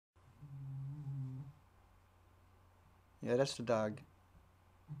Yeah, that's the dog.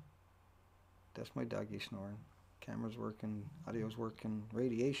 That's my doggy snoring. Camera's working, audio's working.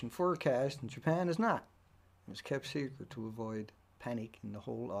 Radiation forecast in Japan is not. It was kept secret to avoid panic in the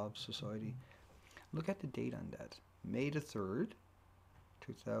whole of society. Look at the date on that. May the 3rd,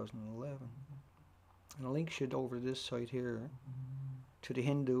 2011. And a link should over this site here to the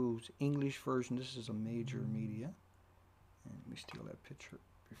Hindu's English version. This is a major media. And let me steal that picture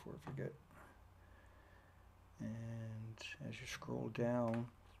before I forget. And as you scroll down,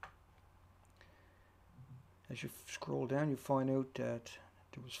 you find out that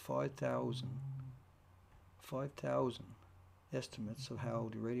there was 5,000 estimates of how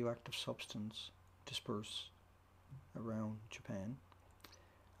the radioactive substance dispersed around Japan.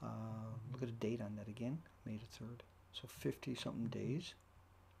 Look at the date on that again, May the 3rd. So 50 something days.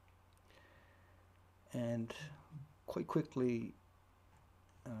 And quite quickly,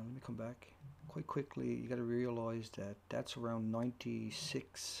 let me come back. Quite quickly, you got to realize that that's around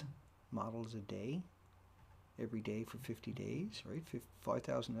 96 models a day, every day for 50 days, right?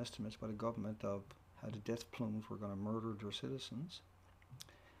 5,000 estimates by the government of how the death plumes were going to murder their citizens.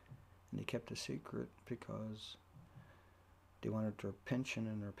 And they kept a secret because they wanted their pension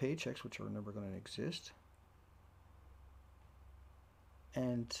and their paychecks, which are never going to exist.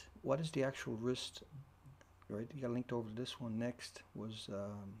 And what is the actual risk, right? You got linked over to this one next, was,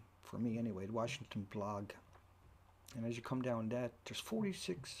 for me anyway, the Washington blog. And as you come down that, there's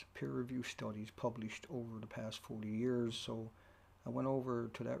 46 peer-reviewed studies published over the past 40 years. So I went over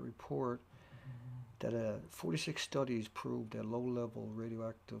to that report that 46 studies proved that low-level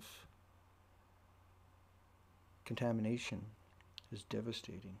radioactive contamination is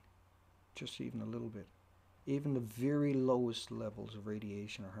devastating, just even a little bit. Even the very lowest levels of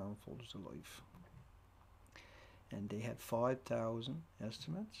radiation are harmful to life. And they had 5,000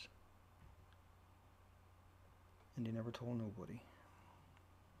 estimates, and they never told nobody.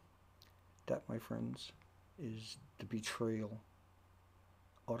 That, my friends, is the betrayal,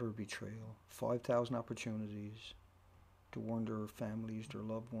 utter betrayal. 5,000 opportunities to warn their families, their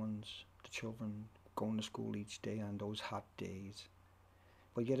loved ones, the children going to school each day on those hot days.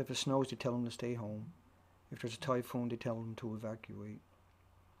 But yet if it snows, they tell them to stay home. If there's a typhoon, they tell them to evacuate.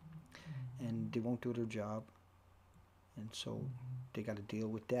 And they won't do their job. And so they got to deal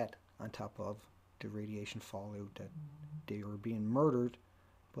with that on top of the radiation fallout, that they are being murdered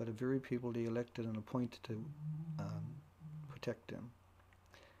by the very people they elected and appointed to protect them.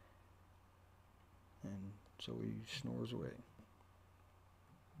 And so he snores away.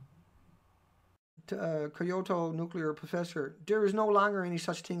 Kyoto nuclear professor, there is no longer any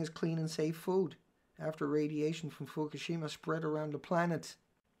such thing as clean and safe food after radiation from Fukushima spread around the planet.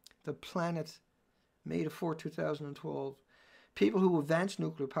 The planet, May the 4th, 2012. People who advance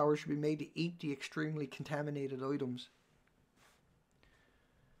nuclear power should be made to eat the extremely contaminated items.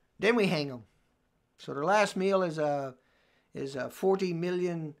 Then we hang them. So their last meal is a 40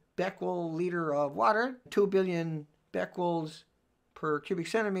 million becquerel liter of water, 2 billion becquerels per cubic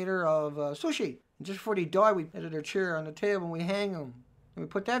centimeter of sushi. And just before they die, we put their chair on the table and we hang them. And we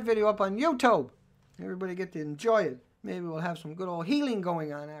put that video up on YouTube. Everybody get to enjoy it. Maybe we'll have some good old healing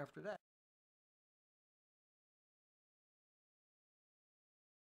going on after that.